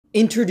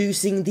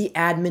Introducing the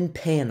admin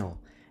panel.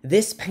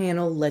 This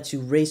panel lets you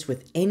race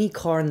with any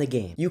car in the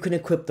game. You can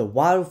equip the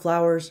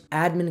wildflowers,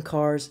 admin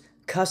cars,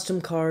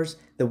 custom cars,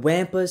 the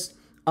Wampas,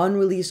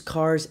 unreleased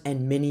cars,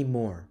 and many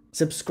more.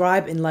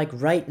 Subscribe and like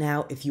right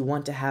now if you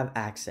want to have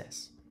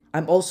access.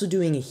 I'm also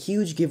doing a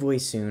huge giveaway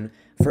soon.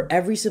 For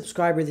every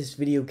subscriber this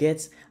video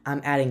gets,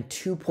 I'm adding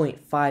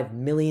 $2.5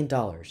 million.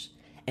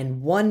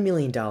 And $1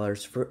 million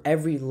for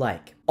every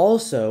like.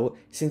 Also,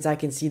 since I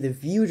can see the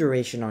view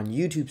duration on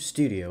YouTube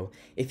Studio,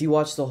 if you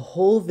watch the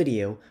whole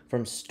video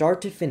from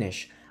start to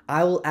finish,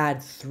 I will add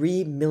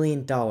 $3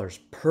 million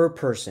per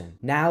person.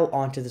 Now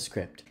onto the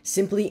script.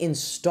 Simply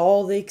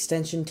install the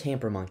extension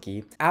Tamper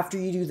Monkey. After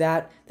you do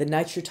that, the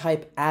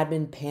nitrotype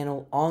admin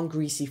panel on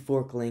Greasy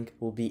Fork link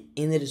will be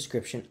in the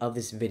description of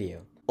this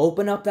video.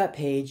 Open up that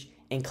page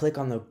and click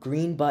on the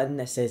green button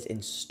that says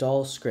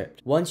install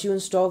script. Once you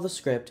install the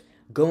script,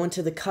 go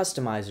into the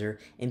customizer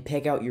and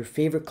pick out your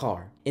favorite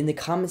car. In the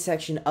comment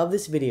section of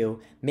this video,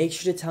 make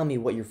sure to tell me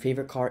what your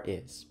favorite car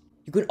is.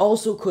 You can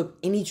also equip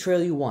any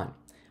trail you want.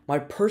 My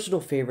personal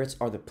favorites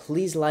are the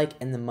Please Like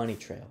and the Money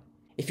Trail.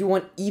 If you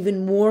want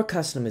even more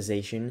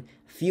customization,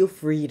 feel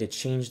free to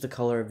change the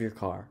color of your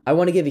car. I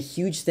want to give a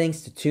huge thanks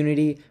to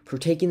Tunity for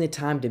taking the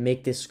time to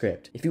make this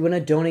script. If you want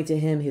to donate to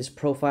him, his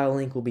profile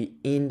link will be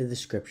in the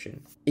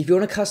description. If you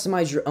want to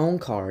customize your own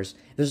cars,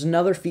 there's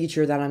another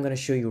feature that I'm going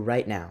to show you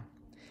right now.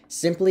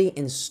 Simply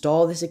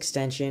install this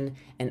extension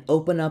and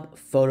open up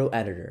Photo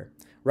Editor.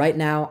 Right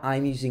now,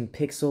 I'm using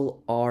Pixel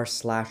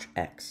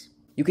R/X.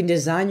 You can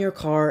design your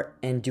car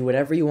and do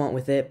whatever you want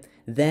with it.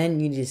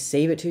 Then you need to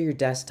save it to your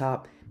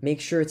desktop.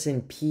 Make sure it's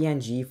in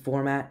PNG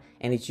format,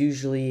 and it's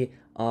usually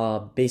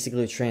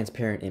basically a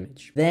transparent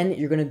image. Then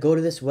you're going to go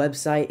to this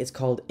website. It's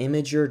called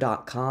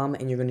imgur.com,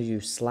 and you're going to do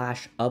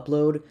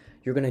 /upload.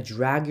 You're going to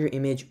drag your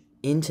image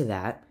into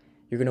that.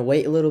 You're going to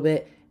wait a little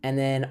bit. And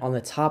then on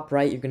the top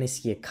right, you're going to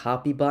see a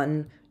copy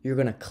button. You're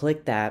going to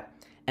click that.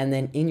 And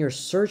then in your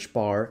search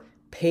bar,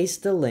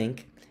 paste the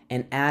link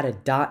and add a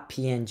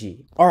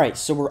 .png. Alright,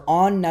 so we're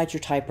on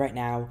nitrotype right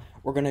now.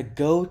 We're going to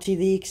go to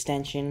the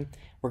extension.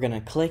 We're going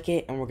to click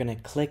it and we're going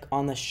to click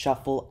on the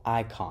shuffle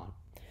icon.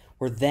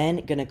 We're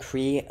then going to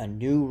create a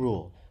new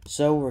rule.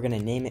 So we're going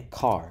to name it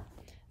car.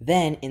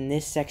 Then in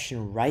this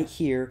section right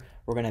here,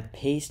 we're going to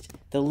paste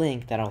the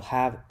link that I'll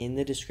have in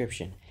the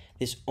description.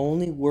 This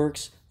only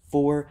works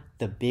for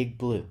the big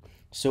blue.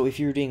 So if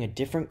you're doing a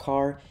different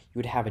car, you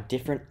would have a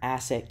different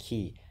asset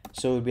key.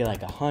 So it would be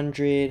like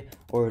 100,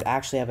 or it would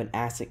actually have an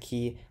asset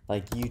key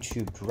like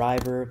YouTube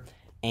driver,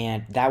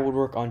 and that would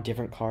work on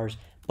different cars.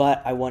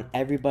 But I want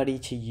everybody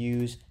to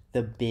use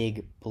the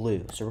big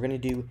blue. So we're gonna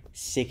do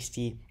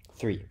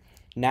 63.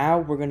 Now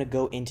we're gonna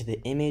go into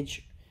the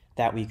image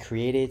that we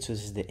created. So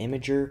this is the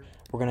imager.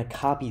 We're gonna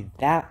copy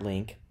that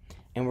link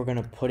and we're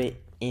gonna put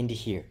it into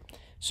here.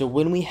 So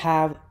when we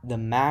have the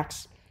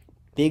max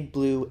big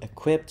blue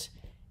equipped,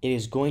 it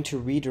is going to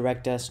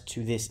redirect us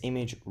to this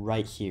image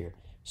right here.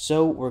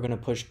 So we're going to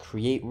push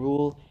create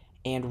rule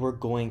and we're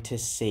going to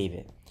save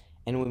it.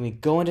 And when we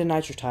go into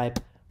nitrotype,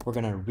 we're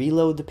going to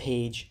reload the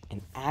page,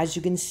 and as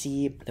you can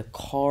see, the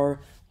car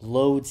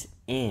loads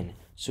in.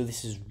 So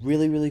this is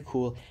really, really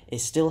cool. It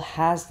still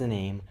has the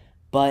name,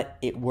 but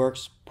it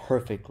works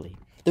perfectly.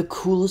 The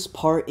coolest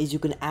part is you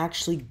can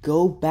actually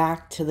go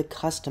back to the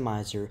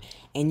customizer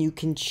and you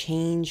can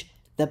change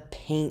the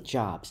paint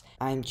jobs.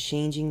 I'm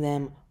changing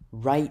them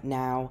right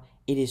now.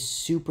 It is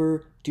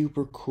super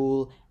duper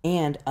cool.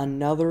 And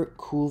another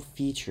cool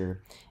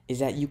feature is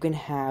that you can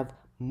have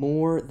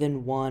more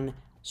than one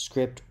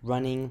script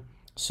running.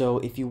 So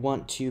if you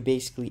want to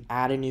basically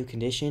add a new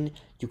condition,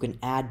 you can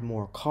add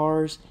more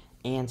cars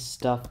and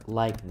stuff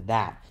like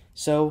that.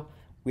 So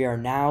we are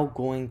now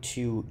going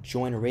to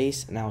join a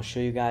race, and I'll show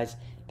you guys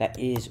that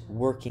it is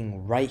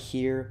working right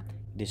here.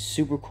 It is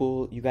super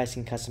cool. You guys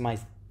can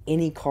customize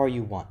any car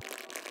you want.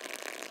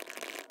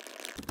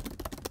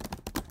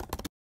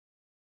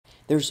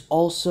 There's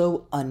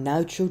also a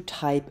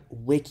nitrotype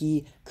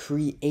wiki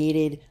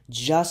created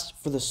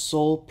just for the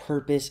sole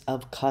purpose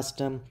of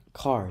custom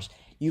cars.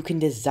 You can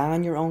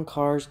design your own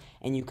cars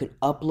and you can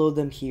upload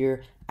them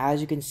here.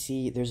 As you can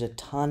see, there's a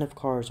ton of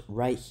cars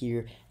right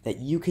here that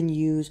you can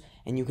use,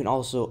 and you can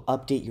also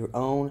update your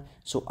own.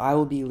 So I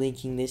will be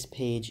linking this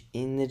page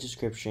in the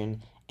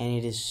description, and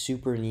it is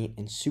super neat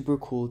and super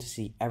cool to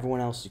see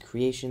everyone else's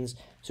creations.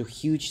 So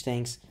huge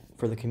thanks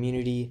for the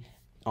community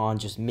on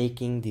just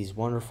making these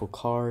wonderful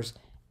cars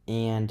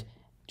and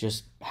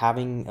just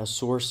having a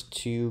source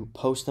to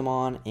post them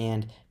on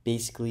and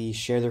basically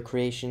share their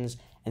creations,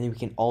 and then we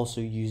can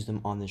also use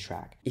them on the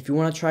track. If you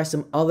want to try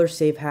some other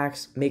save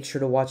hacks, make sure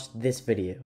to watch this video.